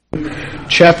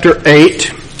Chapter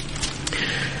 8.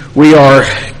 We are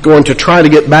going to try to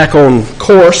get back on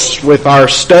course with our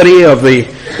study of the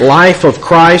life of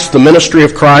Christ, the ministry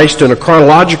of Christ in a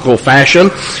chronological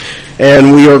fashion.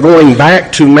 And we are going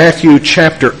back to Matthew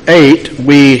chapter 8.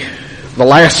 The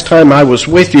last time I was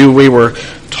with you, we were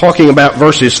talking about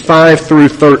verses 5 through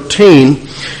 13.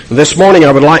 This morning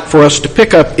I would like for us to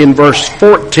pick up in verse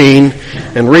 14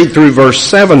 and read through verse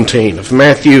 17 of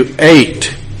Matthew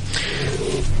 8.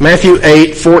 Matthew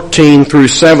 8, 14 through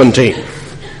 17.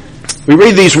 We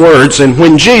read these words, "And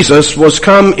when Jesus was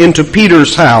come into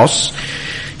Peter's house,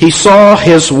 he saw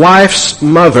his wife's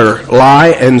mother lie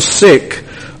and sick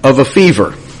of a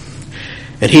fever.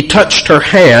 And he touched her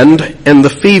hand, and the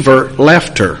fever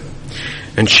left her.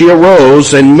 And she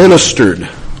arose and ministered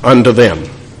unto them.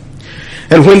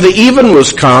 And when the even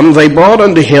was come, they brought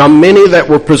unto him many that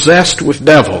were possessed with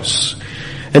devils.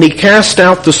 And he cast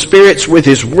out the spirits with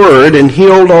his word, and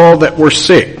healed all that were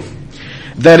sick,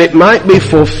 that it might be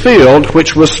fulfilled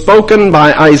which was spoken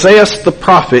by Isaiah the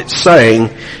prophet, saying,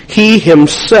 He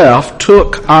himself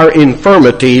took our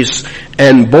infirmities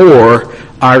and bore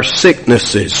our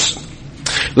sicknesses."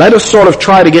 Let us sort of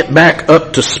try to get back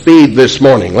up to speed this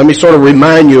morning. Let me sort of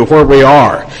remind you where we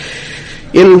are.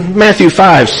 In Matthew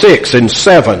 5, 6, and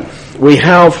 7, we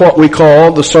have what we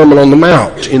call the Sermon on the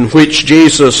Mount, in which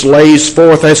Jesus lays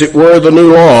forth, as it were, the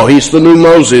new law. He's the new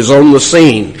Moses on the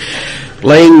scene,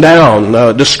 laying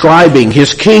down, describing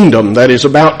his kingdom that is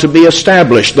about to be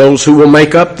established, those who will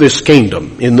make up this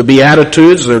kingdom. In the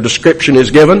Beatitudes, their description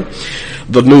is given,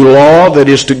 the new law that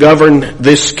is to govern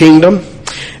this kingdom.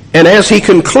 And as he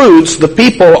concludes, the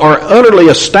people are utterly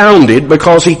astounded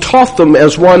because he taught them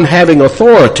as one having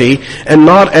authority and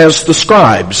not as the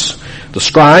scribes. The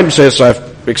scribes, as I've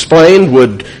explained,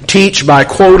 would teach by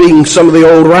quoting some of the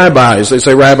old rabbis. They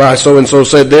say, Rabbi so-and-so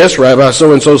said this, Rabbi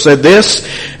so-and-so said this.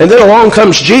 And then along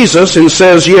comes Jesus and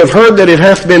says, Ye have heard that it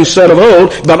hath been said of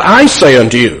old, but I say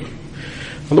unto you.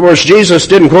 In other words, Jesus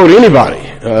didn't quote anybody.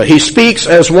 He speaks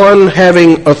as one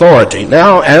having authority.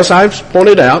 Now, as I've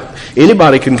pointed out,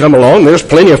 anybody can come along. There's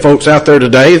plenty of folks out there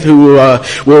today who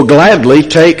will gladly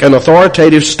take an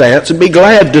authoritative stance and be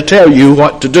glad to tell you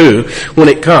what to do when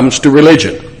it comes to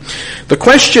religion. The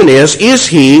question is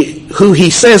he who he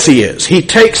says he is? He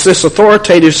takes this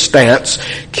authoritative stance.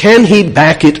 Can he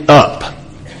back it up?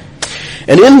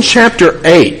 And in chapter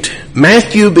 8,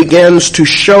 Matthew begins to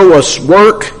show us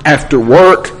work after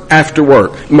work after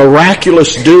work,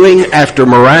 miraculous doing after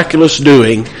miraculous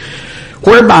doing,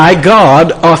 whereby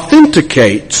God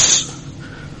authenticates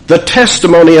the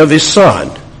testimony of his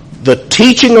Son. The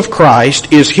teaching of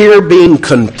Christ is here being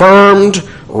confirmed,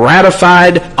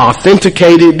 ratified,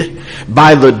 authenticated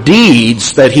by the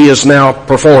deeds that he is now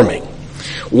performing.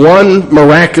 One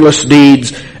miraculous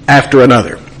deeds after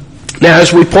another. Now,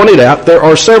 as we pointed out, there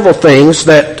are several things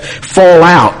that fall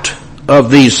out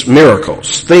of these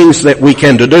miracles, things that we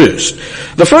can deduce.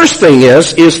 The first thing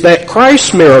is that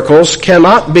Christ's miracles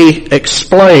cannot be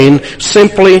explained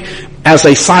simply as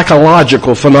a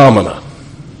psychological phenomena.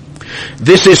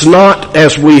 This is not,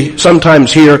 as we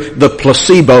sometimes hear, the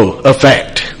placebo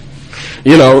effect.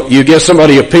 You know, you give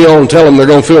somebody a pill and tell them they're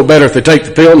going to feel better if they take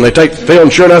the pill, and they take the pill,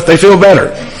 and sure enough, they feel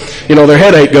better. You know, their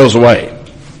headache goes away,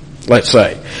 let's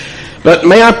say. But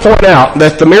may I point out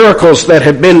that the miracles that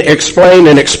have been explained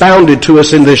and expounded to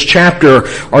us in this chapter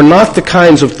are not the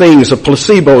kinds of things a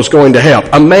placebo is going to help.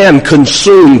 A man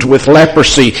consumed with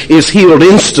leprosy is healed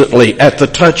instantly at the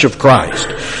touch of Christ.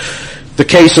 The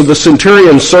case of the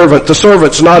centurion's servant, the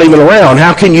servant's not even around.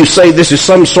 How can you say this is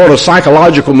some sort of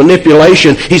psychological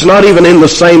manipulation? He's not even in the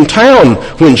same town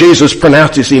when Jesus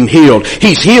pronounces him healed.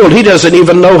 He's healed. He doesn't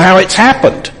even know how it's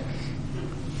happened.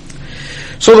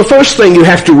 So the first thing you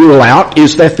have to rule out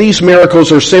is that these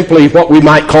miracles are simply what we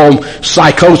might call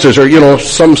psychosis, or,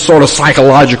 some sort of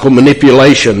psychological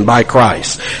manipulation by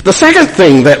Christ. The second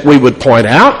thing that we would point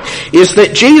out is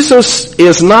that Jesus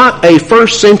is not a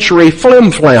first century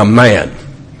flim-flam man.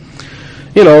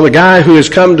 The guy who has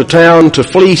come to town to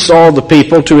fleece all the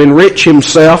people, to enrich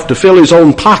himself, to fill his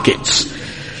own pockets.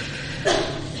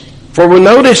 For we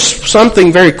notice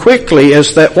something very quickly,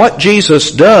 is that what Jesus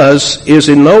does is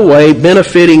in no way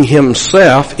benefiting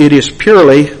himself. It is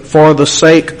purely for the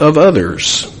sake of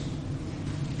others.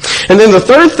 And then the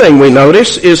third thing we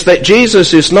notice is that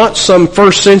Jesus is not some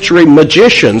first century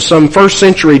magician, some first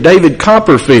century David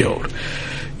Copperfield,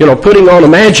 putting on a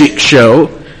magic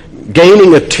show,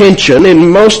 gaining attention. In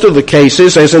most of the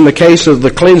cases, as in the case of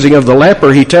the cleansing of the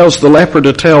leper, he tells the leper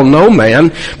to tell no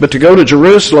man, but to go to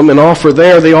Jerusalem and offer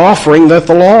there the offering that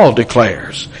the law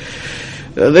declares.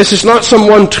 This is not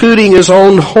someone tooting his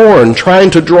own horn, trying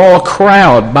to draw a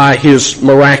crowd by his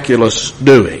miraculous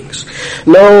doings.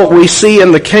 No, we see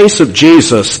in the case of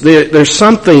Jesus, there's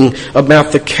something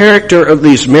about the character of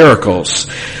these miracles,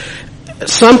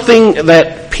 something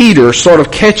that Peter sort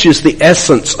of catches the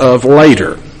essence of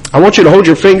later. I want you to hold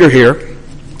your finger here.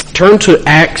 Turn to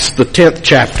Acts, the 10th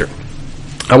chapter.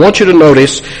 I want you to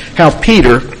notice how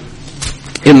Peter,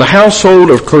 in the household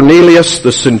of Cornelius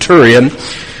the centurion,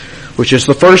 which is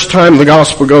the first time the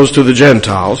gospel goes to the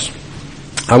Gentiles,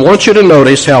 I want you to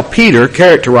notice how Peter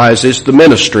characterizes the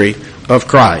ministry of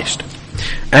Christ.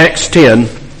 Acts 10,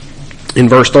 in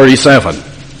verse 37.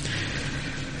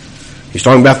 He's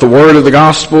talking about the word of the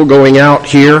gospel going out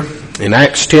here. In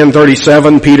Acts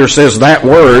 10:37, Peter says, "That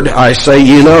word I say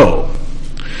ye know,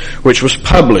 which was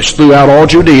published throughout all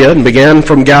Judea and began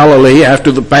from Galilee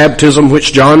after the baptism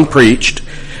which John preached,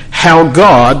 how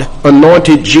God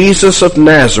anointed Jesus of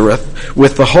Nazareth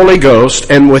with the Holy Ghost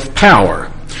and with power,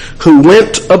 who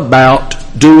went about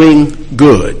doing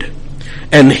good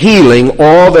and healing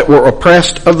all that were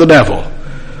oppressed of the devil,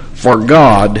 for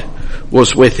God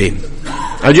was with him."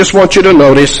 I just want you to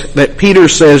notice that Peter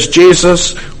says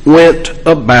Jesus went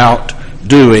about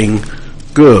doing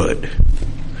good.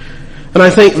 And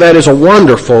I think that is a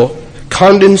wonderful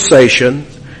condensation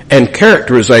and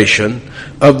characterization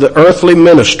of the earthly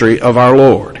ministry of our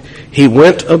Lord. He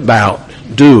went about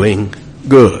doing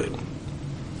good.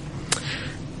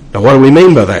 Now what do we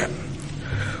mean by that?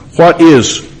 What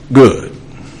is good?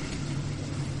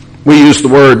 We use the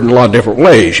word in a lot of different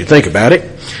ways. You think about it.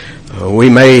 We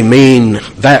may mean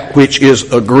that which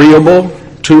is agreeable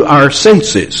to our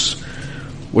senses.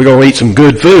 We're going to eat some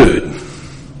good food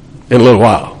in a little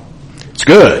while. It's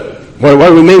good. What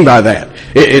do we mean by that?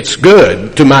 It's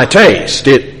good to my taste.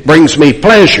 It brings me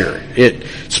pleasure.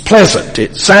 It's pleasant.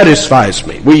 It satisfies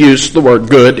me. We use the word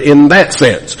good in that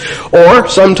sense. Or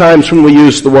sometimes when we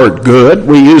use the word good,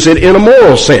 we use it in a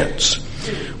moral sense.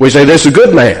 We say this is a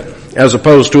good man as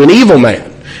opposed to an evil man.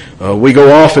 We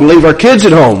go off and leave our kids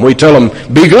at home. We tell them,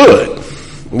 be good.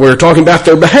 We're talking about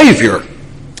their behavior.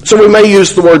 So we may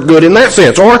use the word good in that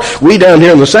sense. Or we down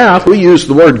here in the South, we use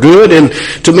the word good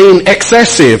to mean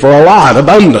excessive or a lot,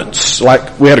 abundance.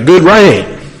 Like we had a good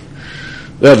rain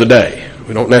the other day.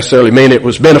 We don't necessarily mean it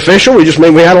was beneficial. We just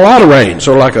mean we had a lot of rain.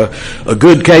 Sort of like a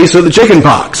good case of the chicken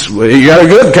pox. You got a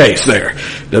good case there.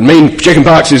 Doesn't mean chicken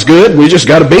pox is good. We just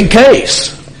got a big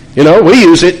case. You know, we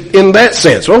use it in that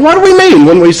sense. Well, what do we mean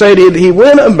when we say he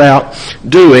went about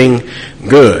doing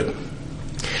good?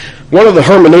 One of the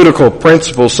hermeneutical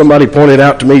principles somebody pointed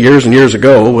out to me years and years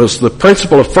ago was the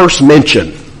principle of first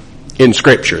mention in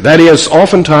Scripture. That is,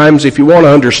 oftentimes if you want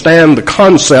to understand the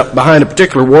concept behind a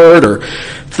particular word or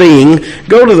thing,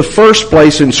 go to the first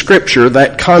place in Scripture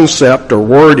that concept or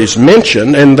word is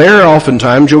mentioned, and there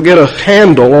oftentimes you'll get a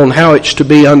handle on how it's to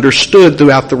be understood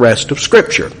throughout the rest of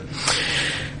Scripture.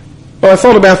 Well, I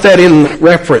thought about that in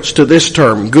reference to this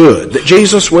term, good, that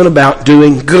Jesus went about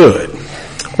doing good.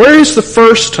 Where is the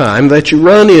first time that you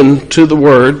run into the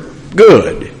word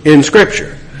good in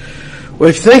Scripture? Well,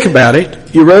 if you think about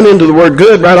it, you run into the word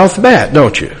good right off the bat,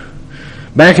 don't you?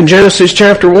 Back in Genesis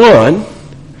chapter 1,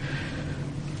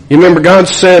 you remember God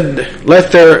said,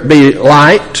 let there be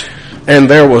light, and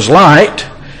there was light,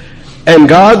 and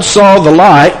God saw the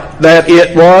light that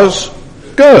it was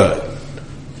good.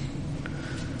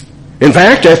 In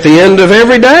fact, at the end of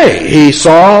every day, he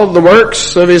saw the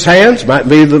works of his hands. Might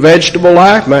be the vegetable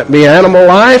life, might be animal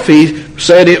life. He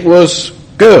said it was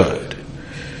good.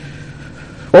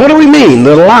 Well, what do we mean?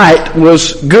 The light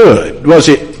was good. Was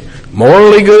it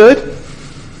morally good?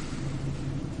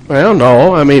 Well,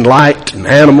 no. I mean, light and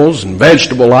animals and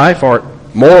vegetable life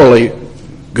aren't morally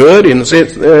good in the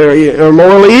sense they're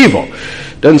morally evil.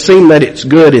 Doesn't seem that it's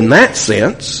good in that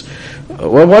sense.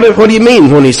 Well, what do you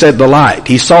mean when he said the light?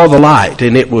 He saw the light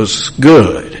and it was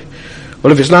good.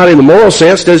 Well, if it's not in the moral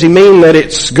sense, does he mean that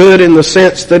it's good in the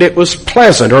sense that it was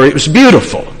pleasant or it was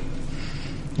beautiful?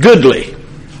 Goodly?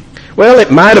 Well,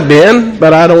 it might have been,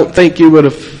 but I don't think you would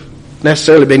have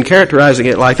necessarily been characterizing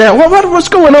it like that. Well, what's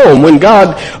going on when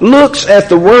God looks at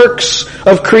the works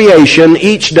of creation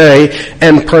each day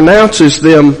and pronounces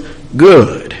them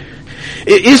good?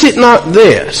 Is it not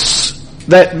this?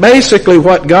 That basically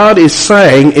what God is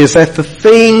saying is that the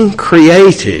thing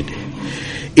created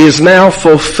is now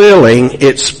fulfilling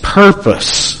its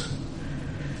purpose.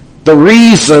 The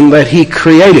reason that he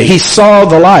created. He saw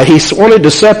the light. He wanted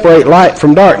to separate light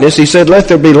from darkness. He said, let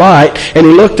there be light. And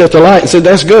he looked at the light and said,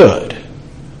 that's good.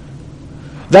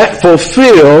 That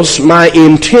fulfills my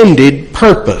intended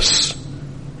purpose.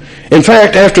 In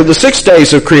fact, after the 6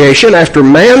 days of creation, after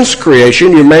man's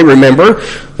creation, you may remember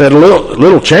that a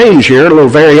little change here, a little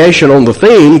variation on the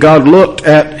theme. God looked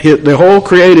at the whole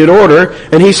created order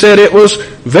and he said it was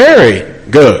very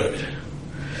good.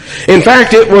 In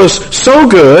fact, it was so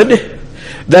good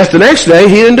that the next day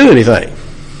he didn't do anything.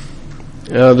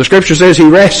 The scripture says he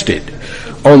rested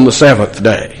on the seventh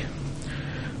day.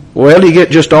 Well, you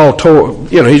get just all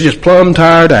he's just plumb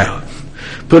tired out.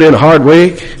 Put in a hard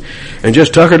week and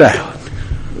just tuckered out.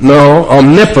 No,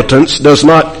 omnipotence does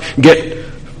not get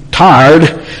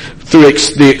tired through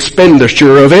the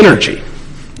expenditure of energy.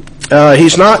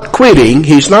 He's not quitting,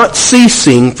 he's not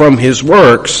ceasing from his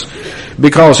works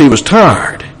because he was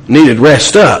tired, needed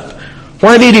rest up.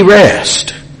 Why did he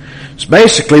rest? It's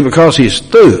basically because he's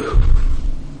through.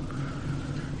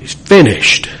 He's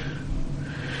finished.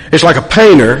 It's like a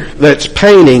painter that's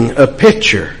painting a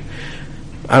picture.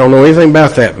 I don't know anything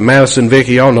about that. Madison,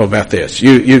 Vicky, y'all know about this.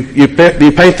 You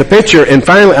paint the picture and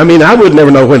finally, I would never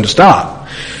know when to stop.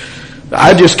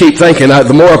 I just keep thinking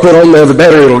the more I put on there, the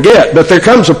better it'll get. But there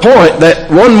comes a point that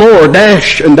one more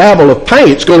dash and dabble of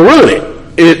paint's going to ruin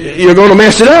it. You're going to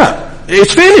mess it up.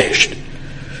 It's finished.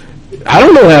 I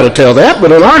don't know how to tell that,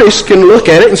 but an artist can look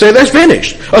at it and say, that's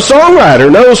finished. A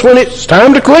songwriter knows when it's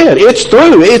time to quit. It's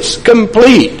through. It's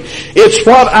complete. It's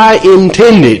what I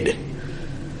intended.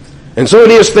 And so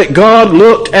it is that God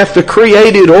looked at the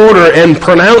created order and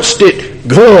pronounced it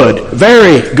good,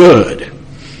 very good,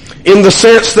 in the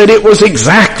sense that it was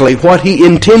exactly what he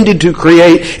intended to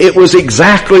create. It was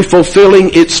exactly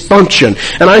fulfilling its function.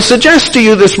 And I suggest to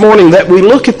you this morning that we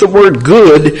look at the word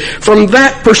good from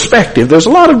that perspective. There's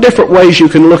a lot of different ways you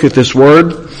can look at this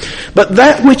word, but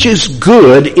that which is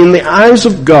good in the eyes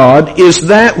of God is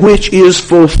that which is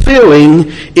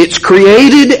fulfilling its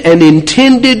created and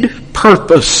intended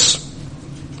purpose.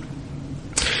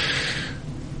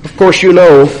 Of course, you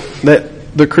know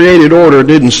that the created order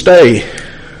didn't stay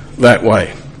that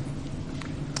way.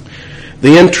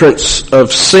 The entrance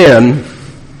of sin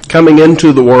coming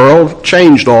into the world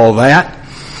changed all that.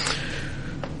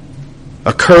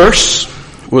 A curse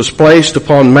was placed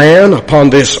upon man, upon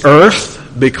this earth,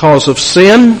 because of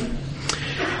sin,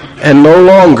 and no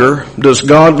longer does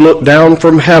God look down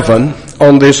from heaven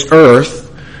on this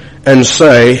earth and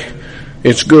say,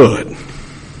 it's good.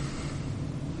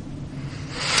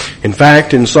 In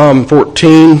fact, in Psalm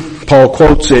 14, Paul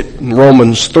quotes it in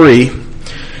Romans 3,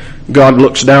 God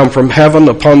looks down from heaven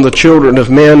upon the children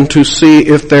of men to see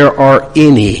if there are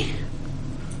any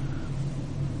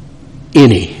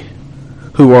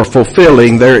who are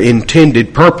fulfilling their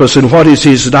intended purpose. And what is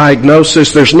his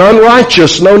diagnosis? There's none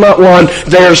righteous, no, not one.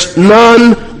 There's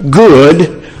none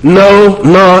good, no,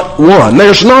 not one.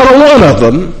 There's not a one of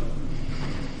them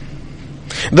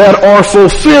that are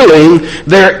fulfilling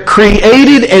their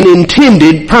created and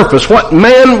intended purpose. What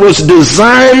man was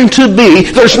designed to be,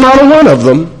 there's not a one of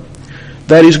them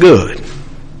that is good.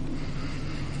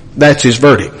 That's his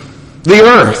verdict. The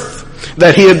earth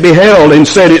that he had beheld and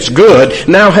said it's good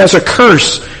now has a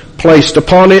curse placed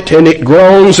upon it, and it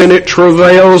groans and it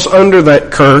travails under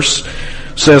that curse,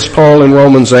 says Paul in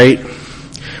Romans 8,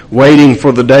 waiting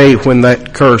for the day when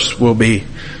that curse will be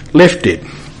lifted.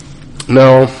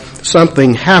 No,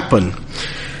 something happened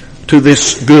to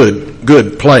this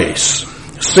good place.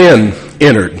 Sin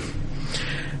entered.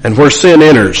 And where sin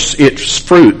enters, its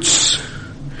fruits,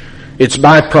 its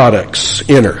byproducts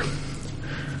enter.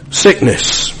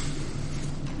 Sickness,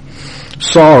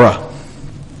 sorrow,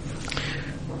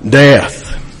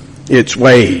 death, its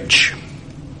wage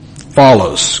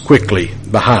follows quickly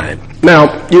behind.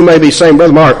 Now, you may be saying,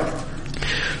 Brother Mark,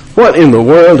 what in the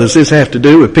world does this have to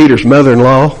do with Peter's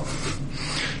mother-in-law?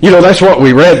 You know, that's what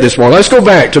we read this morning. Let's go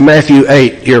back to Matthew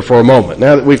 8 here for a moment.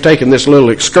 Now that we've taken this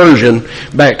little excursion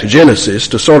back to Genesis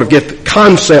to sort of get the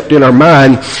concept in our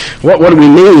mind, what do we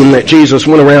mean that Jesus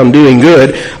went around doing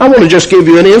good? I want to just give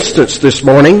you an instance this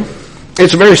morning.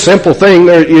 It's a very simple thing.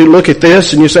 You look at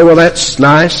this and you say, well, that's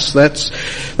nice.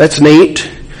 That's neat.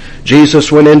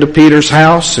 Jesus went into Peter's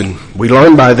house, and we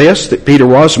learn by this that Peter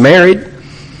was married,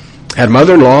 had a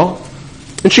mother-in-law,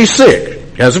 and she's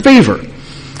sick, has a fever.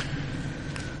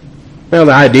 Well,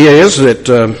 the idea is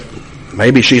that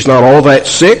maybe she's not all that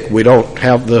sick. We don't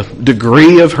have the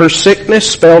degree of her sickness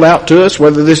spelled out to us,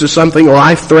 whether this is something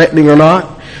life-threatening or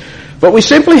not. But we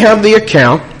simply have the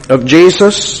account of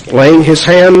Jesus laying his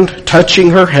hand,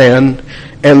 touching her hand,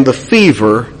 and the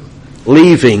fever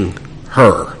leaving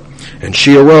her. And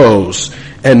she arose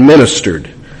and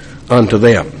ministered unto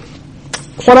them.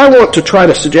 What I want to try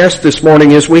to suggest this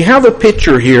morning is we have a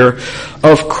picture here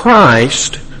of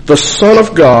Christ, the Son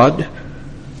of God,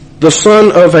 the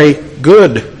Son of a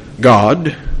good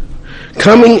God,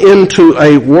 coming into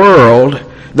a world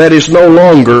that is no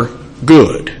longer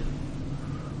good.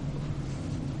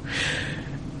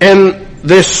 And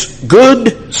this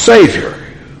good Savior,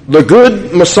 the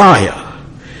good Messiah,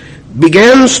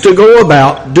 begins to go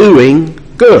about doing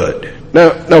good.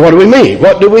 Now, what do we mean?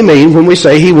 What do we mean when we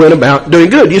say he went about doing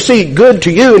good? You see, good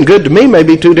to you and good to me may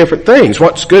be two different things.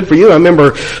 What's good for you? I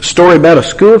remember a story about a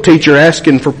school teacher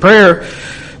asking for prayer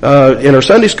in her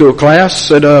Sunday school class.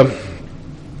 Said, I've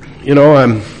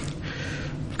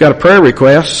got a prayer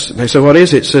request. And they said, what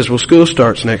is it? It says, well, school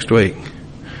starts next week.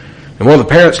 And one of the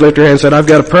parents lifted her hand and said, I've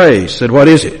got a pray. Said, what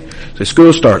is it? Said,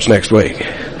 school starts next week.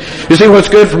 You see, what's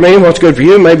good for me and what's good for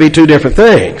you may be two different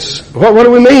things. What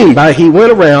do we mean by he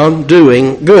went around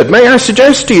doing good? May I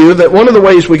suggest to you that one of the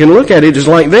ways we can look at it is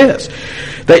like this.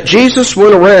 That Jesus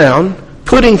went around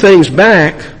putting things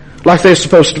back like they're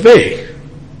supposed to be.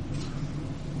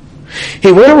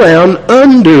 He went around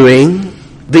undoing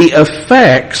the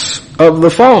effects of the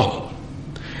fall.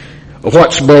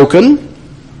 What's broken,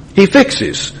 he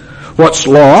fixes. What's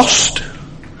lost,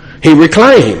 he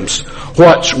reclaims.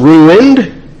 What's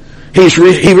ruined,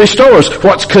 he restores.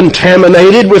 What's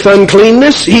contaminated with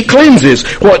uncleanness, he cleanses.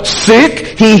 What's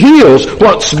sick, he heals.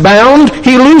 What's bound,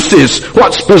 he looses.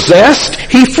 What's possessed,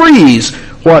 he frees.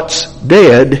 What's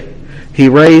dead, he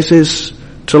raises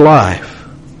to life.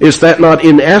 Is that not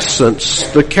in essence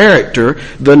the character,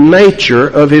 the nature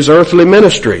of his earthly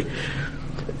ministry?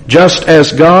 Just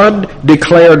as God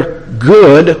declared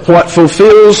good what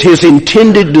fulfills his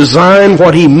intended design,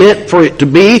 what he meant for it to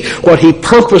be, what he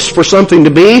purposed for something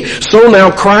to be, so now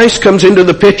Christ comes into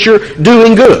the picture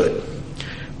doing good.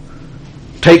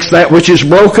 Takes that which is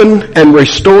broken and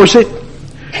restores it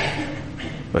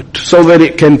so that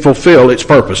it can fulfill its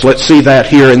purpose. Let's see that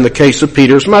here in the case of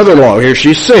Peter's mother-in-law. Here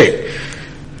she's sick.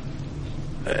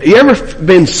 You ever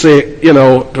been sick, to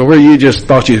where you just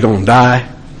thought you was going to die?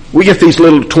 We get these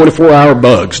little 24-hour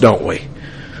bugs, don't we?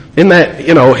 In that,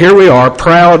 here we are,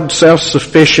 proud,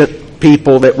 self-sufficient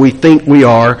people that we think we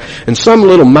are, and some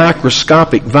little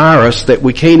microscopic virus that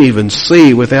we can't even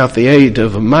see without the aid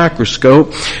of a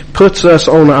microscope puts us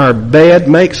on our bed,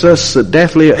 makes us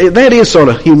deathly. That is sort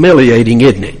of humiliating,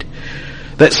 isn't it?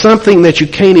 That something that you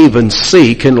can't even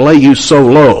see can lay you so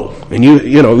low. And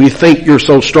you think you're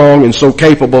so strong and so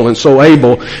capable and so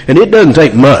able, and it doesn't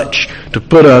take much to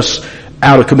put us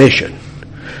out of commission.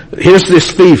 Here's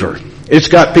this fever. It's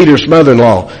got Peter's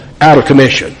mother-in-law out of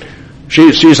commission.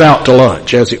 She's out to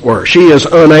lunch, as it were. She is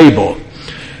unable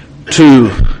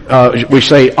to, we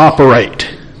say,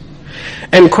 operate.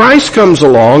 And Christ comes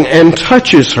along and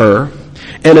touches her,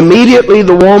 and immediately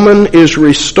the woman is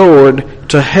restored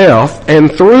to health,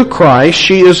 and through Christ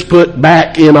she is put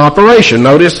back in operation.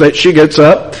 Notice that she gets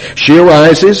up, she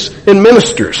arises, and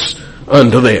ministers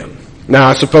unto them. Now,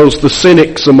 I suppose the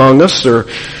cynics among us, or,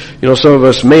 some of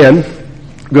us men,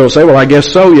 go say, well, I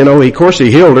guess so. Of course he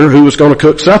healed her. Who was going to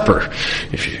cook supper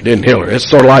if you didn't heal her? It's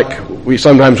sort of like we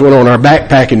sometimes went on our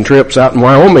backpacking trips out in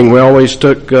Wyoming. We always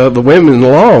took the women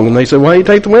along, and they said, why do you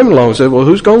take the women along? I said, well,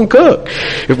 who's going to cook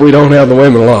if we don't have the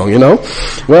women along,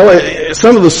 Well,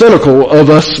 some of the cynical of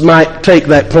us might take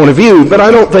that point of view, but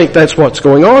I don't think that's what's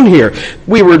going on here.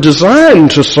 We were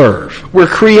designed to serve. We're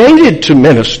created to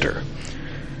minister.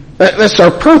 That's our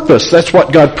purpose. That's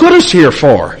what God put us here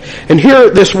for. And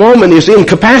here this woman is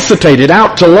incapacitated,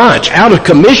 out to lunch, out of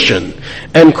commission.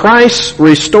 And Christ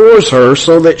restores her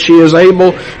so that she is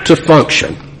able to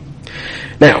function.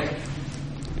 Now,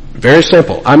 very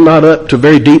simple. I'm not up to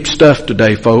very deep stuff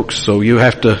today, folks, so you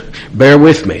have to bear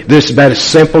with me. This is about as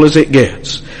simple as it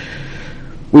gets.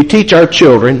 We teach our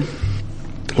children,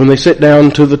 when they sit down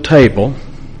to the table,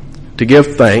 to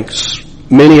give thanks.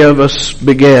 Many of us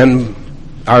began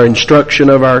our instruction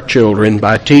of our children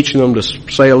by teaching them to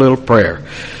say a little prayer.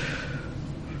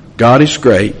 God is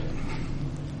great.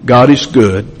 God is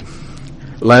good.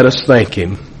 Let us thank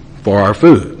him for our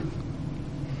food.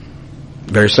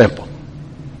 Very simple.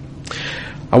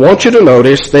 I want you to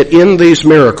notice that in these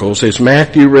miracles, as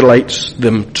Matthew relates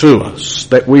them to us,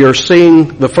 that we are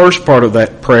seeing the first part of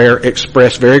that prayer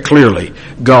expressed very clearly.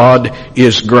 God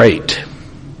is great.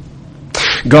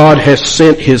 God has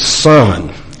sent his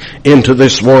Son into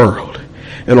this world.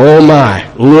 And oh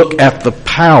my, look at the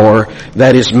power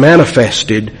that is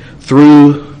manifested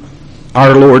through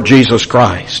our Lord Jesus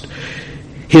Christ.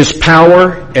 His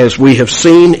power, as we have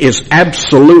seen, is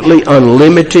absolutely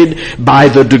unlimited by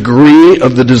the degree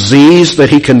of the disease that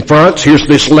he confronts. Here's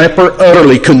this leper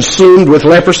utterly consumed with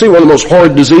leprosy, one of the most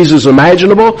horrid diseases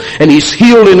imaginable, and he's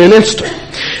healed in an instant.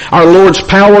 Our Lord's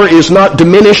power is not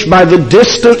diminished by the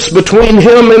distance between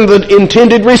him and the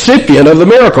intended recipient of the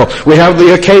miracle. We have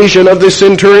the occasion of this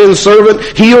centurion's servant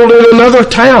healed in another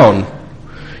town.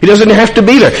 He doesn't have to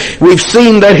be there. We've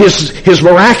seen that his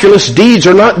miraculous deeds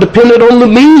are not dependent on the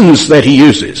means that he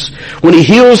uses. When he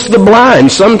heals the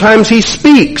blind, sometimes he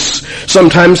speaks.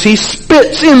 Sometimes he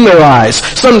spits in their eyes.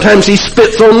 Sometimes he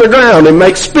spits on the ground and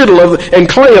makes spittle and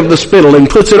clay of the spittle and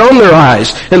puts it on their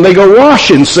eyes, and they go wash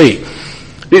and see.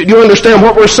 Do you understand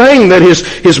what we're saying? That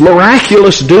his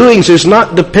miraculous doings is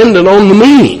not dependent on the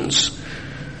means.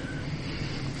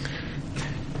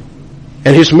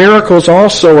 And his miracles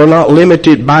also are not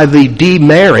limited by the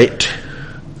demerit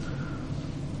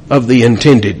of the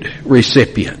intended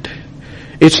recipient.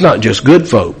 It's not just good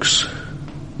folks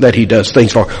that he does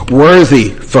things for. Worthy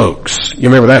folks. You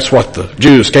remember that's what the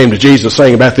Jews came to Jesus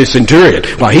saying about this centurion.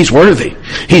 Well, he's worthy.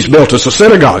 He's built us a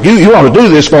synagogue. You ought to do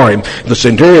this for him. The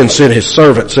centurion sent his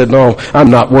servant, said, no, I'm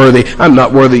not worthy. I'm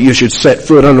not worthy. You should set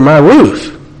foot under my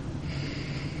roof.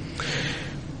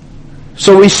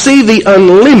 So we see the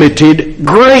unlimited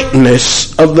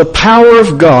greatness of the power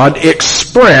of God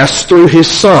expressed through his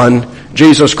Son,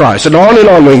 Jesus Christ. And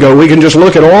on we can go. We can just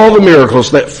look at all the miracles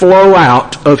that flow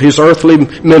out of his earthly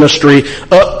ministry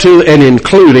up to and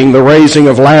including the raising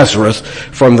of Lazarus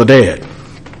from the dead.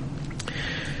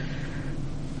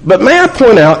 But may I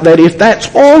point out that if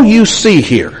that's all you see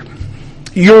here,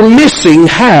 you're missing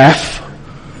half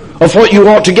of what you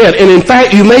ought to get. And in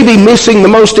fact, you may be missing the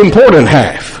most important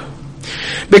half.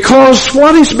 Because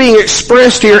what is being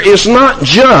expressed here is not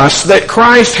just that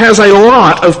Christ has a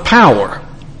lot of power.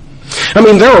 I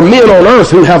mean, there are men on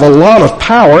earth who have a lot of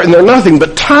power, and they're nothing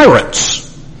but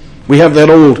tyrants. We have that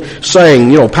old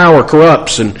saying, power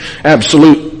corrupts, and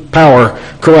absolute power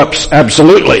corrupts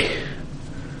absolutely.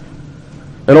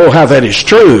 And oh, how that is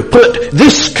true. Put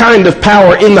this kind of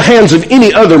power in the hands of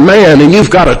any other man, and you've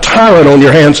got a tyrant on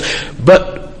your hands.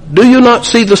 But do you not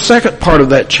see the second part of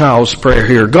that child's prayer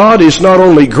here? God is not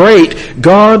only great,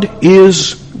 God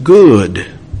is good.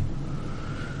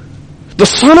 The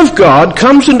Son of God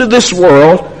comes into this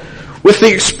world with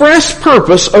the express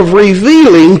purpose of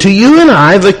revealing to you and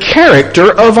I the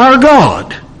character of our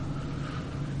God.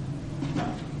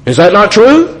 Is that not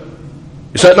true?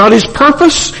 Is that not his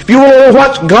purpose? If you want to know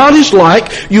what God is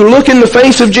like, you look in the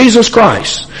face of Jesus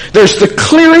Christ. There's the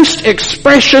clearest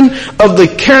expression of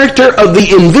the character of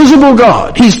the invisible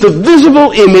God. He's the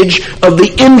visible image of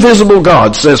the invisible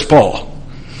God, says Paul.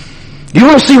 You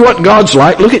want to see what God's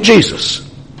like? Look at Jesus.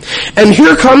 And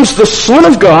here comes the Son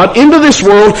of God into this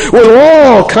world with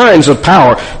all kinds of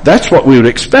power. That's what we would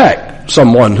expect.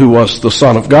 Someone who was the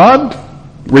Son of God,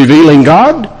 revealing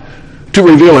God, to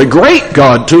reveal a great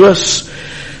God to us.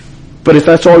 But if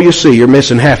that's all you see, you're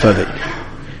missing half of it.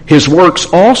 His works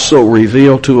also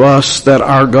reveal to us that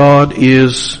our God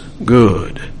is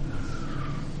good.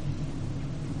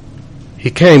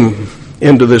 He came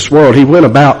into this world. He went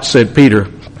about, said Peter,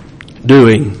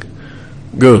 doing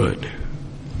good.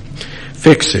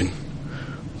 Fixing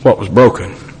what was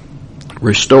broken.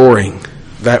 Restoring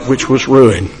that which was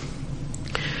ruined.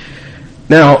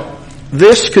 Now,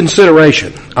 this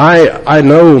consideration, I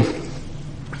know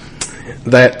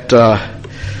that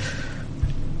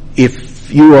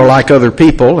if you are like other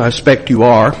people, I expect you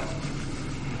are,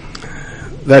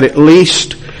 that at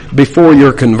least before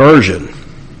your conversion,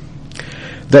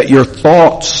 that your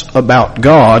thoughts about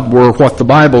God were what the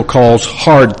Bible calls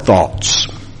hard thoughts.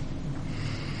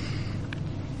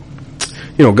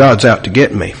 God's out to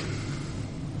get me.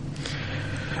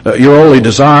 Your only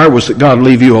desire was that God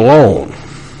leave you alone.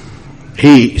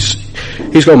 He's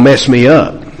going to mess me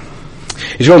up.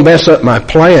 He's going to mess up my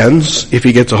plans if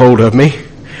he gets a hold of me.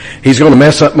 He's going to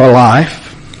mess up my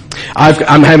life.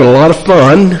 I'm having a lot of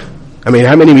fun. I mean,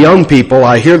 how many young people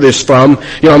I hear this from,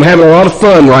 I'm having a lot of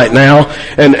fun right now,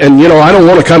 and I don't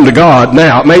want to come to God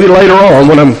now. Maybe later on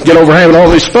when I get over having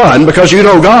all this fun, because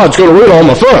God's going to ruin all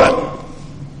my fun.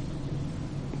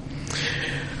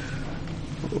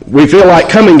 We feel like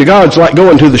coming to God's like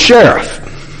going to the sheriff.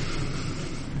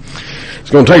 It's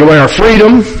going to take away our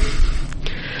freedom,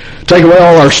 take away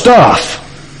all our stuff,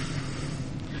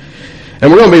 and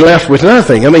we're going to be left with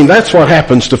nothing. I mean, that's what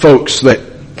happens to folks that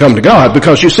come to God,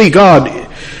 because you see, God,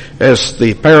 as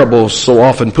the parables so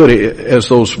often put it, as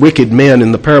those wicked men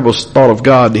in the parables thought of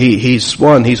God, he's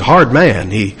a hard man.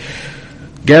 He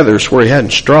gathers where he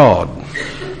hadn't strawed,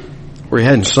 where he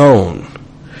hadn't sown.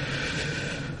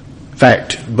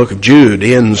 fact, the book of Jude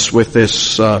ends with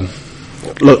this,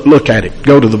 look at it.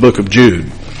 Go to the book of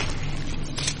Jude.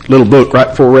 Little book right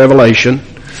before Revelation,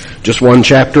 just one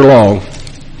chapter long.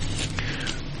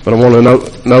 But I want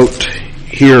to note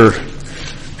here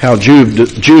how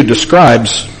Jude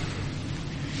describes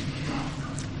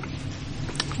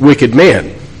wicked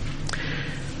men.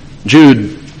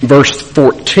 Jude, verse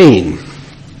 14.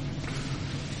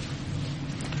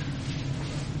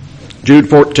 Jude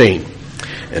 14.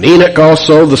 And Enoch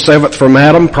also, the seventh from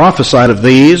Adam, prophesied of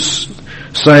these,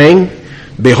 saying,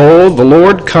 Behold, the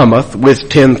Lord cometh with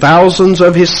 10,000s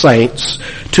of his saints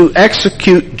to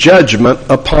execute judgment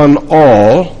upon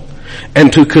all,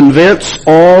 and to convince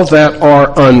all that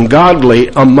are ungodly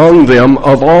among them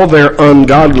of all their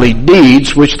ungodly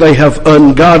deeds which they have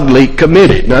ungodly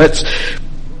committed. Now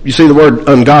you see the word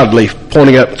ungodly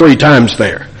pointing up 3 times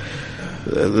there.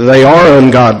 They are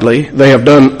ungodly, they have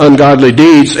done ungodly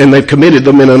deeds, and they've committed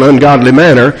them in an ungodly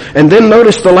manner. And then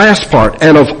notice the last part,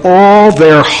 and of all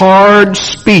their hard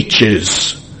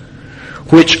speeches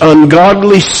which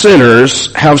ungodly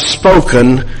sinners have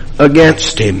spoken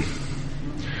against him.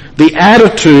 The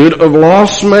attitude of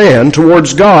lost man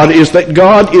towards God is that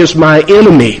God is my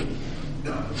enemy.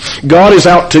 God is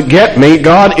out to get me.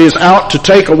 God is out to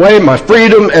take away my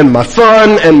freedom and my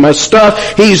fun and my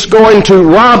stuff. He's going to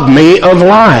rob me of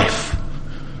life.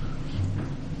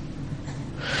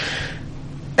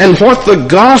 And what the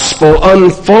gospel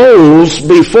unfolds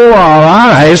before our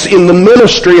eyes in the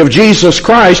ministry of Jesus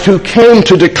Christ, who came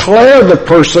to declare the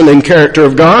person and character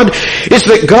of God, is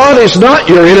that God is not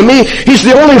your enemy. He's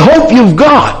the only hope you've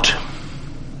got.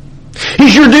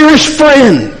 He's your dearest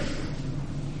friend.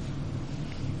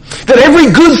 That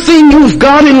every good thing you've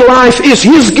got in life is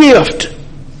His gift.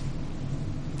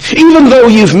 Even though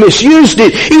you've misused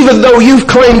it, even though you've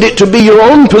claimed it to be your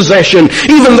own possession,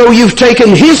 even though you've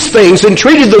taken His things and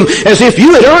treated them as if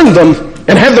you had earned them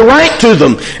and had the right to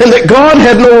them, and that God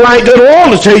had no right at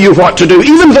all to tell you what to do,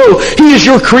 even though He is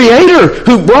your Creator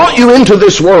who brought you into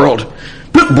this world,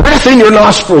 put breath in your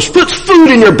nostrils, puts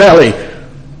food in your belly.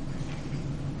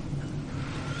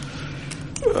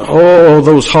 Oh,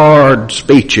 those hard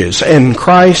speeches. And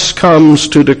Christ comes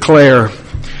to declare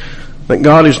that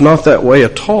God is not that way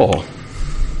at all.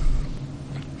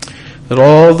 That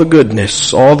all the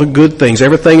goodness, all the good things,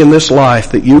 everything in this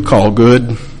life that you call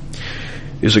good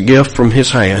is a gift from His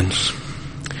hands.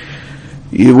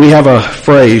 We have a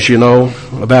phrase,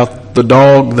 about the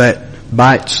dog that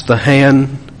bites the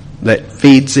hand that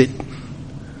feeds it.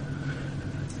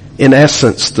 In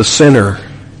essence, the sinner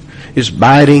is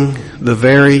biting the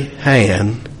very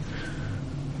hand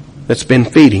that's been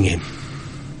feeding him.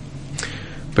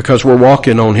 Because we're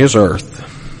walking on His earth.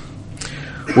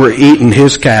 We're eating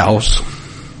His cows.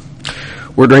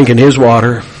 We're drinking His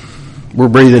water. We're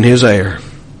breathing His air.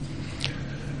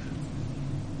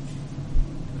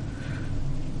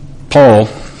 Paul,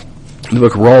 in the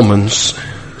book of Romans,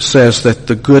 says that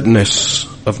the goodness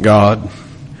of God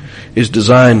is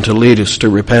designed to lead us to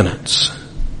repentance.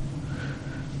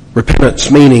 Repentance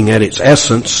meaning at its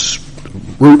essence,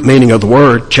 root meaning of the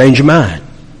word, change your mind.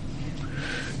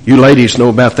 You ladies know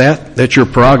about that. That's your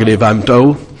prerogative, I'm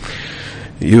told.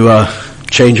 You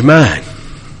change your mind.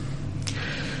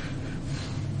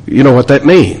 You know what that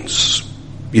means.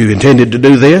 You intended to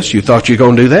do this, you thought you were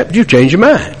going to do that, but you changed your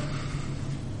mind.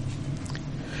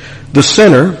 The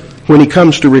sinner, when he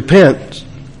comes to repent,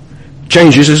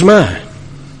 changes his mind.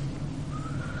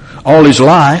 All his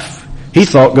life, he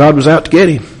thought God was out to get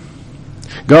him.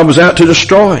 God was out to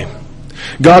destroy him.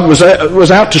 God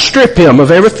was out to strip him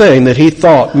of everything that he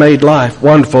thought made life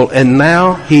wonderful. And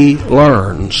now he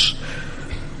learns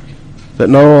that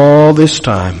no, all this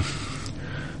time,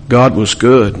 God was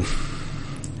good.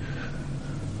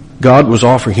 God was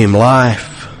offering him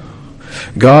life.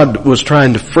 God was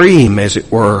trying to free him, as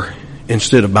it were,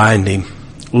 instead of bind him.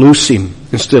 Loose him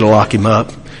instead of lock him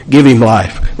up. Give him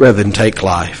life rather than take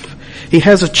life. He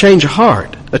has a change of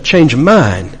heart, a change of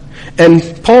mind.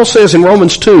 And Paul says in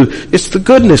Romans 2, it's the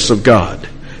goodness of God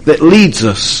that leads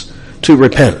us to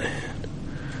repent.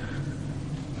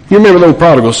 You remember the old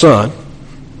prodigal son?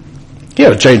 He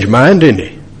had a change of mind, didn't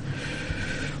he?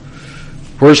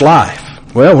 Where's life?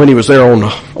 Well, when he was there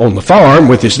on the farm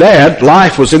with his dad,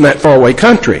 life was in that faraway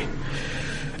country.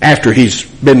 After he's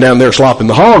been down there slopping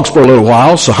the hogs for a little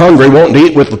while, so hungry, wanting to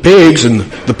eat with the pigs, and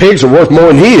the pigs are worth more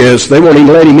than he is. They won't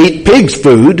even let him eat pigs'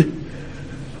 food.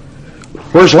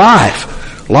 Where's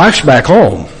life? Life's back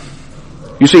home.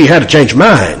 You see, he had to change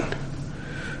mind.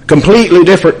 completely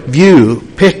different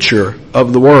picture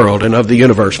of the world and of the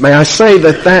universe. May I say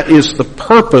that that is the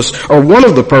purpose, or one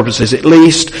of the purposes at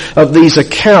least, of these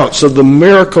accounts of the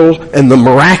miracle and the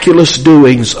miraculous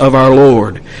doings of our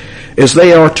Lord, is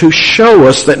they are to show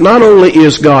us that not only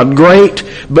is God great,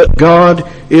 but God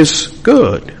is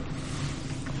good.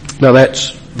 Now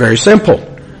that's very simple.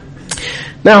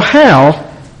 Now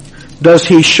how does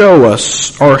he show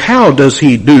us, or how does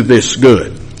he do this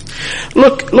good?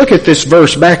 Look at this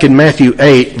verse back in Matthew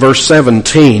 8, verse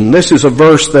 17. This is a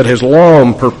verse that has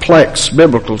long perplexed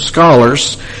biblical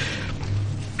scholars.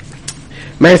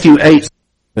 Matthew 8,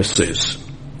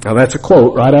 now that's a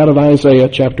quote right out of Isaiah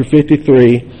chapter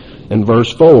 53 and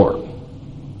verse 4.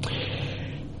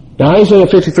 Now Isaiah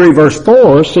 53 verse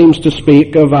 4 seems to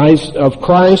speak of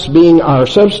Christ being our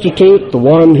substitute, the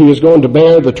one who is going to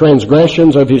bear the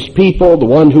transgressions of his people, the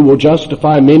one who will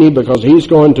justify many because he's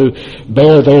going to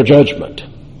bear their judgment.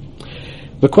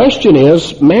 The question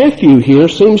is, Matthew here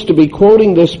seems to be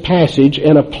quoting this passage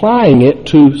and applying it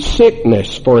to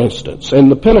sickness, for instance. And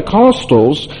the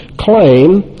Pentecostals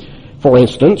claim, for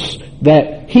instance,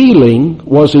 that healing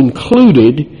was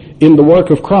included in the work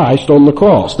of Christ on the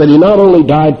cross. That he not only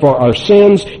died for our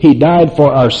sins, he died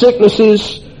for our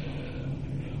sicknesses.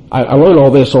 I learned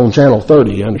all this on Channel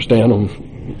 30, you understand, on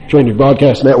Trinity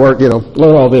Broadcast Network,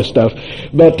 learn all this stuff.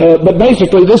 But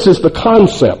basically this is the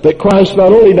concept, that Christ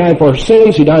not only died for our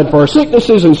sins, he died for our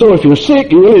sicknesses, and so if you're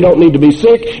sick, you really don't need to be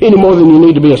sick any more than you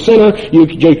need to be a sinner. You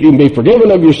can be forgiven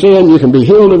of your sin, you can be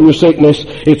healed of your sickness.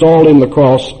 It's all in the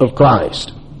cross of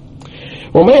Christ.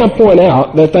 Well, may I point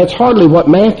out that that's hardly what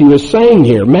Matthew is saying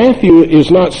here. Matthew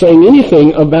is not saying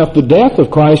anything about the death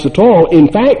of Christ at all. In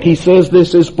fact, he says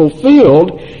this is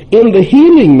fulfilled in the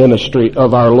healing ministry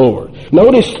of our Lord.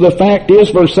 Notice the fact is,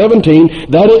 verse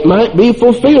 17, that it might be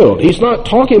fulfilled. He's not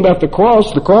talking about the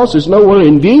cross. The cross is nowhere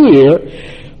in view here.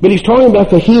 But he's talking about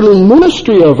the healing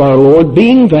ministry of our Lord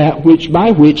being that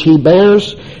by which he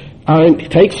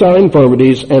takes our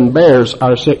infirmities and bears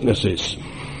our sicknesses.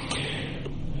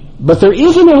 But there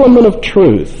is an element of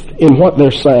truth in what they're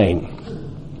saying.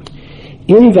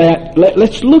 In that,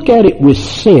 let's look at it with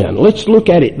sin. Let's look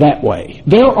at it that way.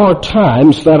 There are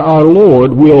times that our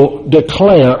Lord will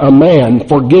declare a man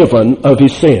forgiven of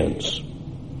his sins.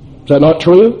 Is that not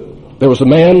true? There was a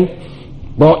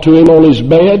man brought to him on his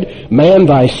bed, "Man,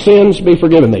 thy sins be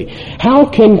forgiven thee." How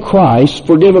can Christ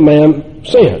forgive a man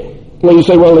sin? Well, you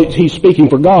say, well, he's speaking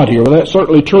for God here. Well, that's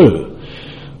certainly true.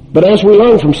 But as we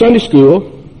learned from Sunday school,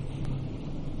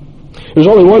 there's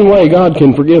only one way God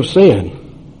can forgive sin.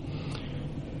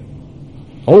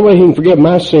 The only way he can forgive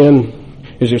my sin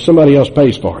is if somebody else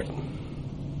pays for it.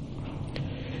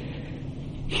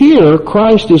 Here,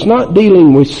 Christ is not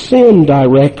dealing with sin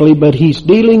directly, but he's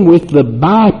dealing with the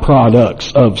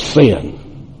byproducts of sin.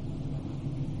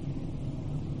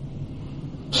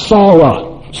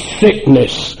 Sorrow,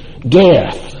 sickness,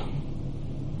 death.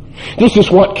 This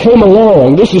is what came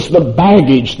along. This is the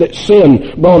baggage that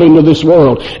sin brought into this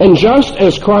world. And just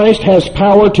as Christ has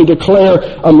power to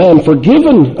declare a man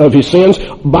forgiven of his sins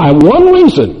by one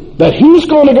reason, that he's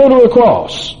going to go to a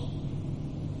cross.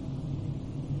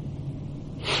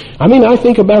 I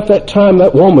think about that time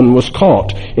that woman was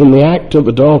caught in the act of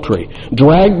adultery,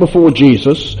 dragged before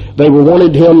Jesus. They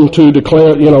wanted him to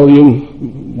declare, you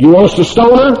want us to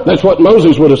stone her? That's what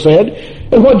Moses would have said.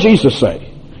 And what did Jesus say?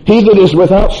 He that is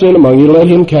without sin among you, let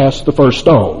him cast the first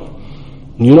stone.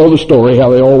 You know the story,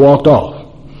 how they all walked off.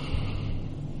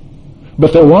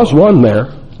 But there was one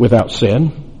there without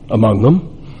sin among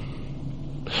them.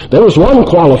 There was one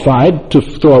qualified to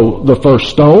throw the first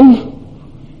stone,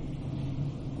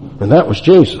 and that was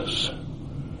Jesus.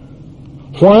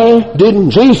 Why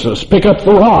didn't Jesus pick up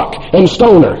the rock and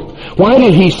stone her? Why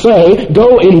did he say,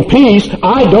 "Go in peace,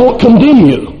 I don't condemn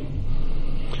you"?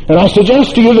 And I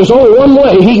suggest to you there's only one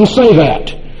way he can say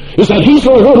that. Is that he's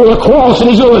going to go to a cross and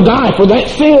he's going to die for that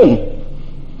sin.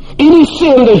 Any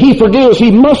sin that he forgives,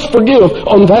 he must forgive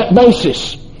on that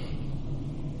basis.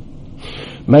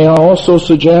 May I also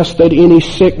suggest that any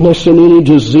sickness and any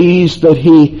disease that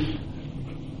he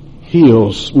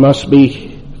heals must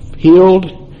be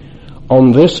healed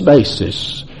on this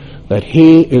basis, that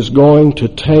he is going to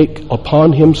take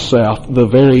upon himself the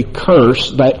very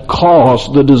curse that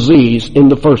caused the disease in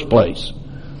the first place.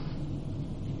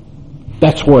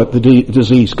 That's what the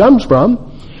disease comes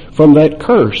from that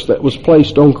curse that was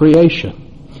placed on creation.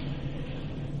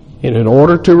 And in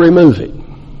order to remove it,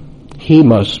 he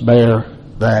must bear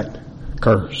that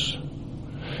curse.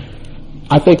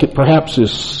 I think it perhaps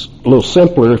is a little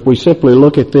simpler if we simply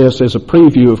look at this as a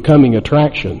preview of coming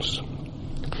attractions.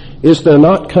 Is there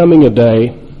not coming a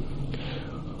day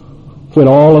when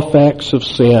all effects of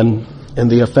sin and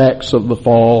the effects of the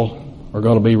fall are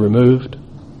going to be removed?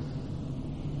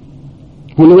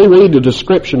 When we read the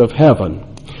description of heaven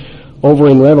over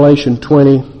in Revelation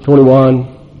 20:21,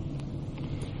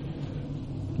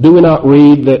 do we not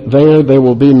read that there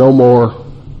will be no more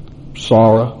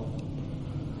sorrow?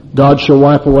 God shall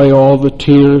wipe away all the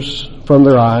tears from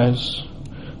their eyes.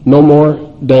 No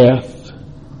more death. Is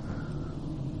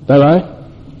that right?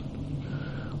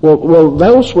 Well,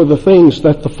 those were the things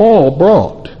that the fall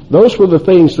brought. Those were the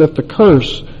things that the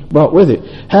curse brought with it.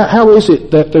 How is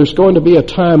it that there's going to be a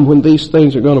time when these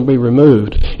things are going to be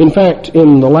removed? In fact,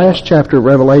 in the last chapter of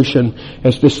Revelation,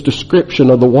 as this description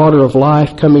of the water of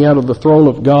life coming out of the throne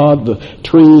of God, the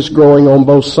trees growing on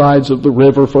both sides of the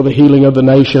river for the healing of the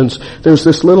nations, there's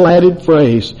this little added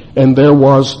phrase, and there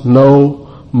was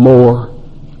no more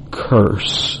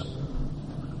curse.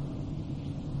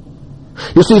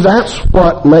 You see, that's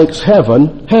what makes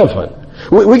heaven, heaven.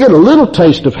 We get a little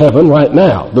taste of heaven right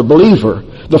now, the believer,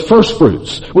 the first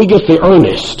fruits. We get the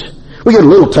earnest. We get a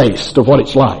little taste of what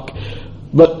it's like.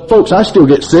 But folks, I still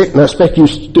get sick, and I expect you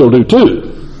still do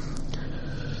too.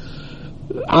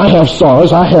 I have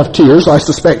sorrows, I have tears, I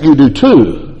suspect you do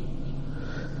too.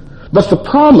 But the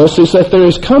promise is that there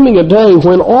is coming a day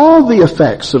when all the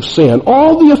effects of sin,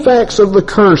 all the effects of the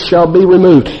curse shall be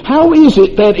removed. How is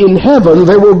it that in heaven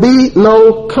there will be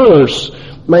no curse?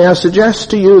 May I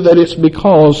suggest to you that it's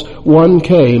because one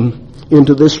came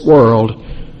into this world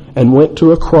and went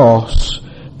to a cross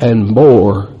and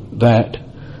bore that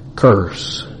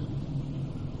curse.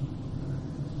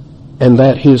 And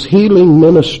that his healing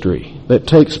ministry that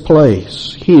takes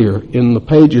place here in the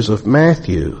pages of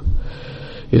Matthew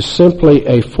is simply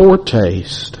a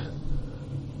foretaste,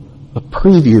 a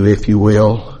preview, if you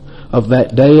will, of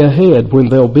that day ahead when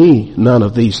there'll be none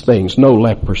of these things. No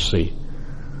leprosy,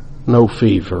 no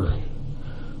fever,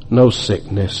 no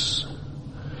sickness.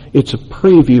 It's a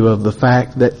preview of the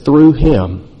fact that through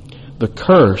him, the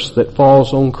curse that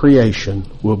falls on creation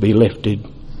will be lifted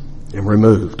and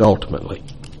removed ultimately.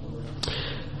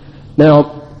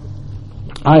 Now,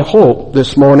 I hope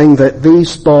this morning that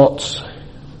these thoughts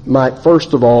might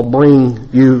first of all bring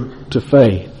you to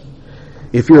faith.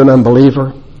 If you're an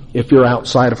unbeliever, if you're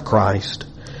outside of Christ,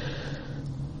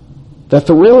 that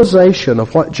the realization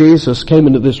of what Jesus came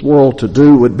into this world to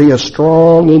do would be a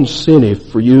strong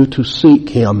incentive for you to seek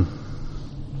him.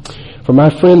 For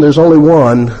my friend, there's only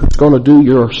one who's going to do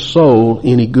your soul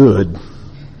any good.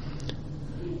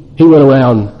 He went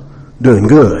around doing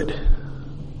good.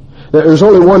 There's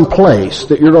only one place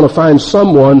that you're going to find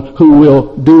someone who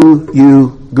will do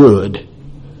you good.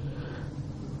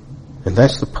 And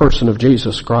that's the person of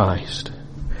Jesus Christ.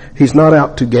 He's not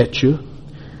out to get you.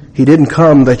 He didn't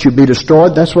come that you be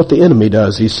destroyed. That's what the enemy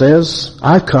does. He says,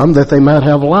 I've come that they might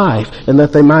have life and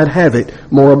that they might have it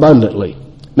more abundantly.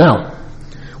 Now,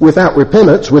 without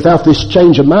repentance, without this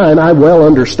change of mind, I well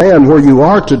understand where you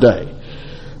are today.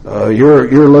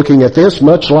 You're looking at this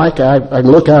much like I can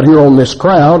look out here on this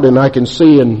crowd and I can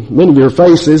see in many of your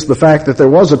faces the fact that there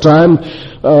was a time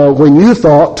when you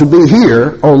thought to be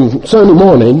here on Sunday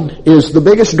morning is the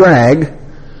biggest drag,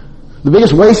 the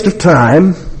biggest waste of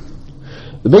time,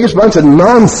 the biggest bunch of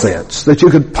nonsense that you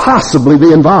could possibly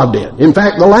be involved in. In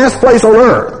fact, the last place on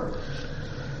earth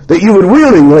that you would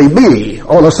willingly be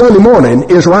on a Sunday morning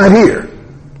is right here.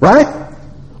 Right?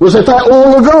 Was it that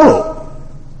long ago?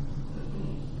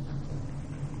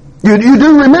 You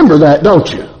do remember that,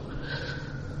 don't you?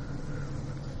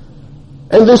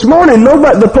 And this morning,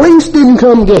 the police didn't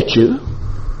come get you.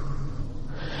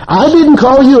 I didn't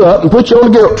call you up and put you on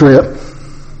a guilt trip.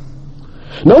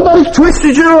 Nobody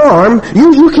twisted your arm.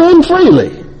 You came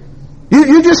freely.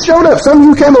 You just showed up. Some of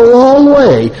you came a long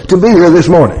way to be here this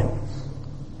morning.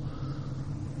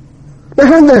 Now,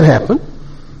 how did that happen?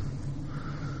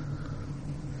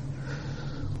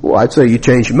 Well, I'd say you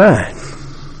changed your mind.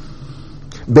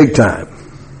 Big time.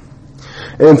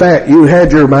 In fact, you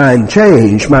had your mind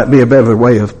changed, might be a better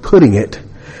way of putting it.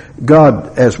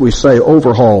 God, as we say,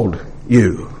 overhauled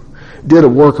you. Did a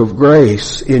work of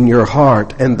grace in your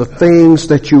heart, and the things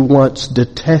that you once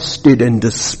detested and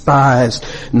despised,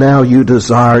 now you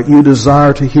desire. You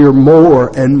desire to hear more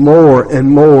and more and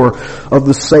more of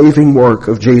the saving work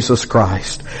of Jesus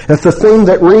Christ. That the thing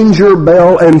that rings your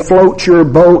bell and floats your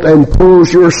boat and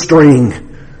pulls your string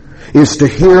is to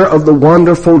hear of the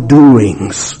wonderful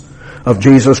doings of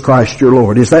Jesus Christ your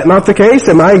Lord. Is that not the case?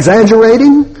 Am I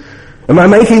exaggerating? Am I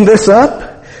making this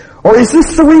up? Or is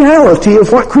this the reality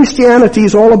of what Christianity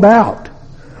is all about?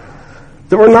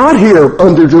 That we're not here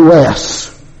under duress.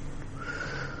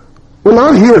 We're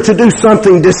not here to do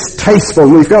something distasteful.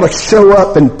 We've got to show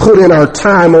up and put in our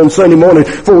time on Sunday morning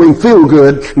before we can feel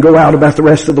good and go out about the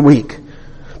rest of the week.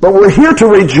 But we're here to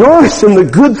rejoice in the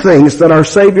good things that our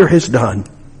Savior has done.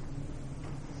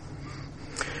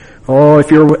 Oh, if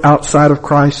you're outside of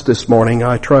Christ this morning,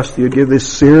 I trust you'd give this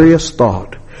serious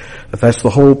thought. That's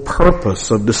the whole purpose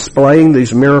of displaying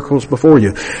these miracles before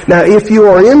you. Now, if you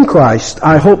are in Christ,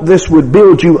 I hope this would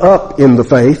build you up in the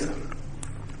faith.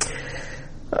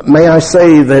 May I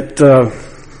say that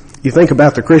you think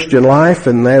about the Christian life,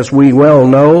 and as we well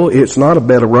know, it's not a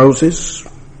bed of roses.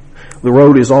 The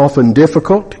road is often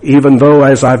difficult, even though,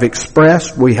 as I've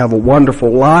expressed, we have a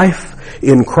wonderful life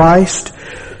in Christ.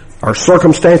 Our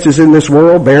circumstances in this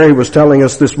world, Barry was telling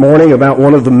us this morning about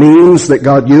one of the means that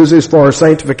God uses for our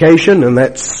sanctification, and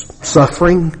that's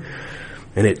suffering,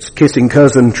 and it's kissing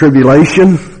cousin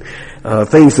tribulation,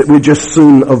 things that we just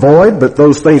soon avoid, but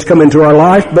those things come into our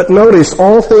life. But notice,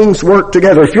 all things work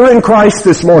together. If you're in Christ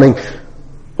this morning,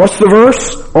 what's the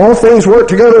verse? All things work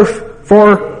together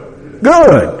for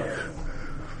good.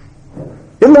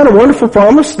 Isn't that a wonderful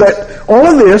promise that all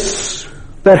of this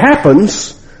that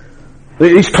happens,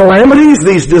 these calamities,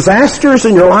 these disasters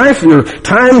in your life, your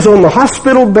times on the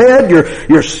hospital bed,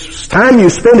 your time you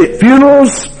spend at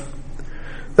funerals,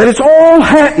 that it's all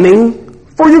happening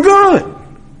for your good.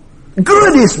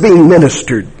 Good is being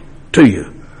ministered to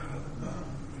you.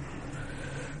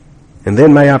 And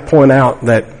then may I point out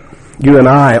that you and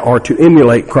I are to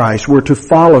emulate Christ. We're to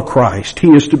follow Christ. He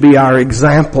is to be our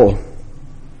example.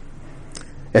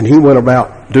 And He went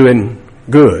about doing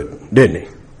good, didn't He?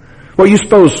 What do you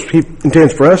suppose He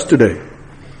intends for us to do?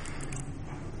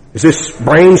 Is this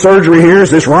brain surgery here?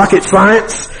 Is this rocket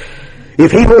science?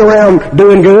 If He went around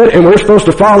doing good and we're supposed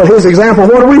to follow His example,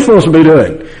 what are we supposed to be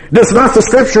doing? Does not the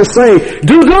Scripture say,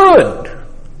 do good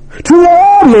to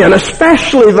all men,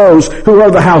 especially those who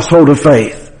are the household of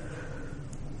faith?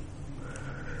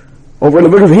 Over in the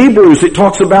book of Hebrews, it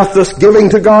talks about this giving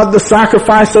to God the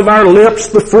sacrifice of our lips,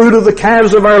 the fruit of the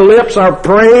calves of our lips, our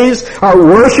praise, our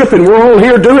worship, and we're all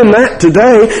here doing that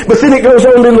today. But then it goes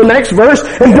on in the next verse,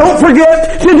 and don't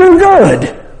forget to do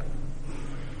good.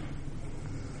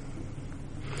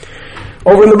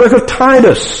 Over in the book of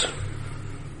Titus,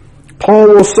 Paul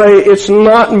will say, it's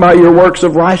not by your works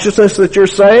of righteousness that you're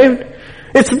saved.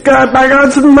 It's by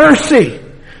God's mercy.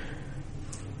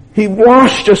 He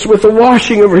washed us with the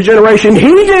washing of regeneration.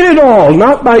 He did it all,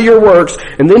 not by your works.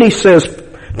 And then he says,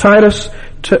 Titus,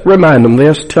 remind them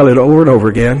this, tell it over and over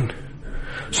again,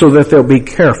 so that they'll be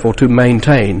careful to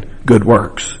maintain good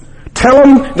works. Tell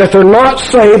them that they're not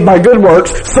saved by good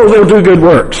works, so they'll do good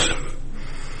works.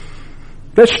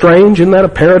 That's strange, isn't that a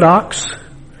paradox?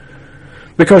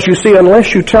 Because you see,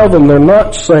 unless you tell them they're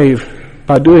not saved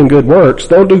by doing good works,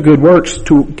 they'll do good works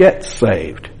to get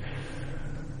saved.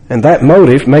 And that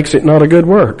motive makes it not a good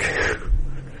work.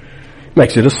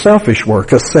 Makes it a selfish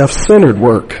work, a self-centered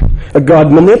work, a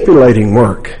God-manipulating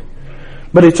work.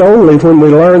 But it's only when we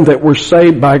learn that we're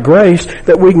saved by grace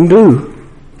that we can do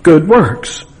good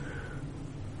works.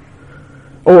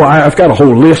 Oh, I've got a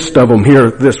whole list of them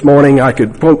here this morning. I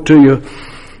could quote to you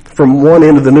from one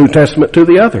end of the New Testament to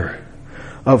the other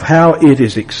of how it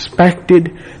is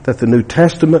expected that the New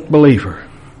Testament believer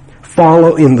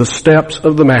follow in the steps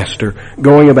of the Master,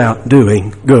 going about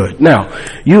doing good. Now,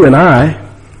 you and I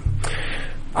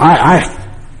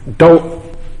don't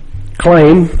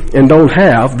claim and don't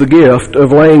have the gift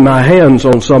of laying my hands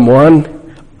on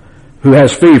someone who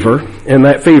has fever and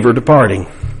that fever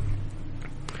departing.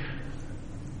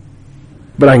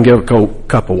 But I can give a cold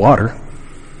cup of water.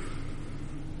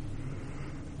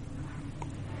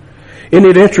 Isn't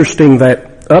it interesting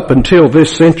that up until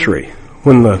this century,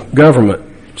 when the government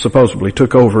supposedly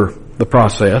took over the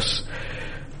process,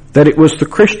 that it was the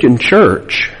Christian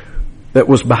church that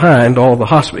was behind all the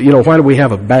hospitals. You know, why do we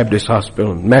have a Baptist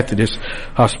hospital and Methodist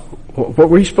hospital? What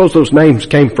were you supposed those names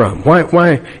came from?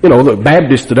 Why, you know, the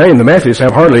Baptists today and the Methodists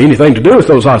have hardly anything to do with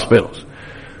those hospitals.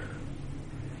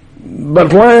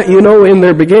 But why, you know, in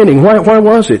their beginning, why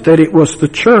was it that it was the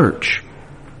church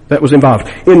that was involved?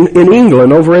 In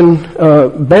England, over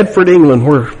in Bedford, England,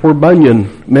 where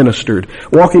Bunyan ministered,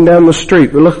 walking down the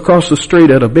street, we look across the street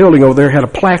at a building over there, had a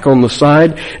plaque on the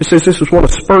side. It says this was one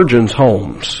of Spurgeon's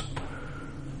homes.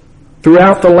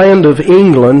 Throughout the land of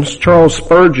England, Charles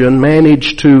Spurgeon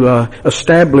managed to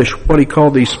establish what he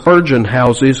called these Spurgeon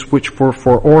houses, which were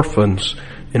for orphans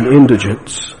and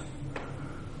indigents.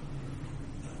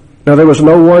 Now, there was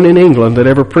no one in England that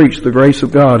ever preached the grace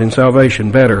of God and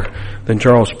salvation better than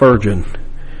Charles Spurgeon.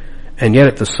 And yet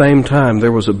at the same time,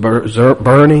 there was a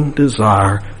burning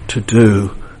desire to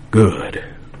do good.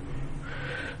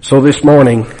 So this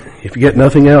morning, if you get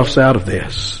nothing else out of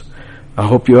this, I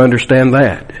hope you understand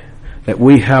that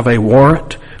we have a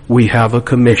warrant, we have a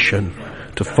commission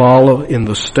to follow in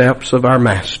the steps of our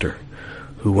Master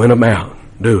who went about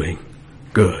doing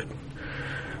good.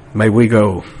 May we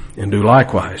go and do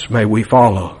likewise. May we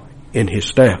follow in His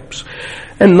steps.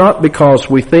 And not because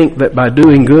we think that by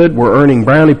doing good we're earning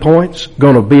brownie points,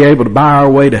 going to be able to buy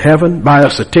our way to heaven, buy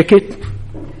us a ticket.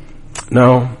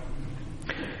 No.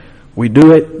 We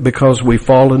do it because we've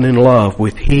fallen in love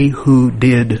with He who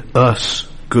did us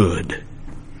good.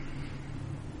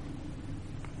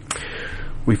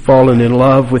 We've fallen in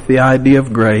love with the idea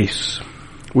of grace.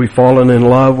 We've fallen in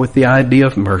love with the idea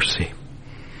of mercy.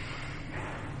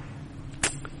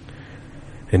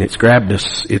 And it's grabbed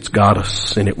us, it's got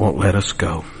us, and it won't let us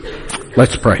go.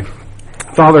 Let's pray.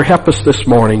 Father, help us this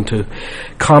morning to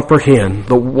comprehend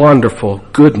the wonderful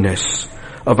goodness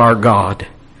of our God.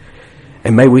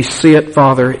 And may we see it,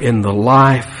 Father, in the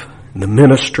life and the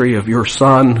ministry of your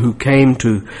Son who came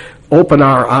to open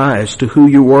our eyes to who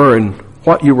you were and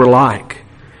what you were like.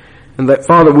 And that,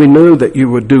 Father, we knew that you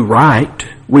would do right.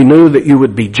 We knew that you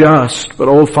would be just. But,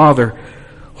 oh, Father,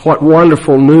 what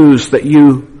wonderful news that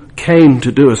you came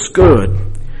to do us good.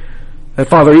 That,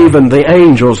 Father, even the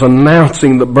angels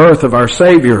announcing the birth of our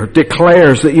Savior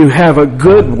declares that you have a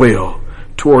good will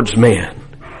towards men.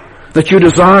 That you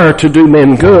desire to do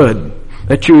men good.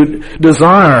 That you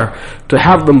desire to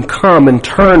have them come and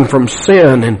turn from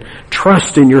sin and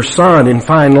trust in your Son and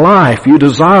find life. You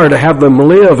desire to have them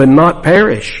live and not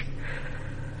perish.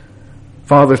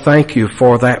 Father, thank you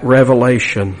for that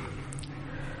revelation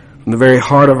from the very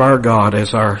heart of our God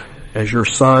as your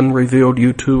Son revealed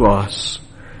you to us,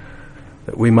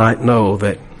 that we might know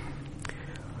that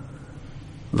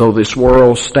though this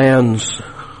world stands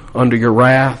under your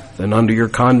wrath and under your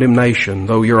condemnation,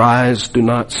 though your eyes do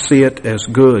not see it as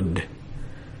good,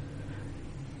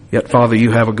 yet, Father,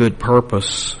 you have a good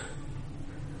purpose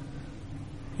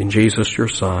in Jesus, your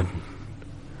Son.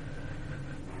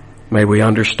 May we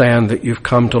understand that you've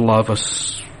come to love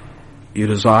us. You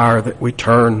desire that we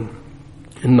turn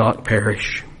and not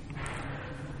perish.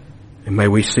 And may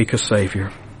we seek a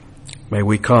Savior. May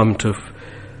we come to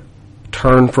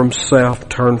turn from self,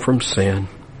 turn from sin,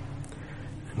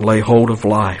 and lay hold of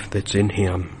life that's in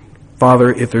Him. Father,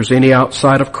 if there's any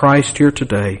outside of Christ here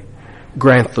today,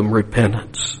 grant them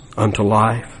repentance unto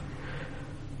life.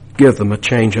 Give them a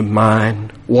change of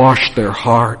mind. Wash their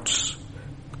hearts.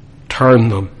 Turn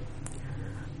them,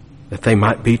 that they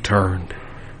might be turned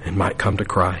and might come to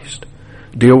Christ.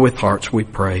 Deal with hearts, we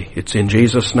pray. It's in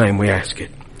Jesus' name we ask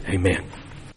it. Amen.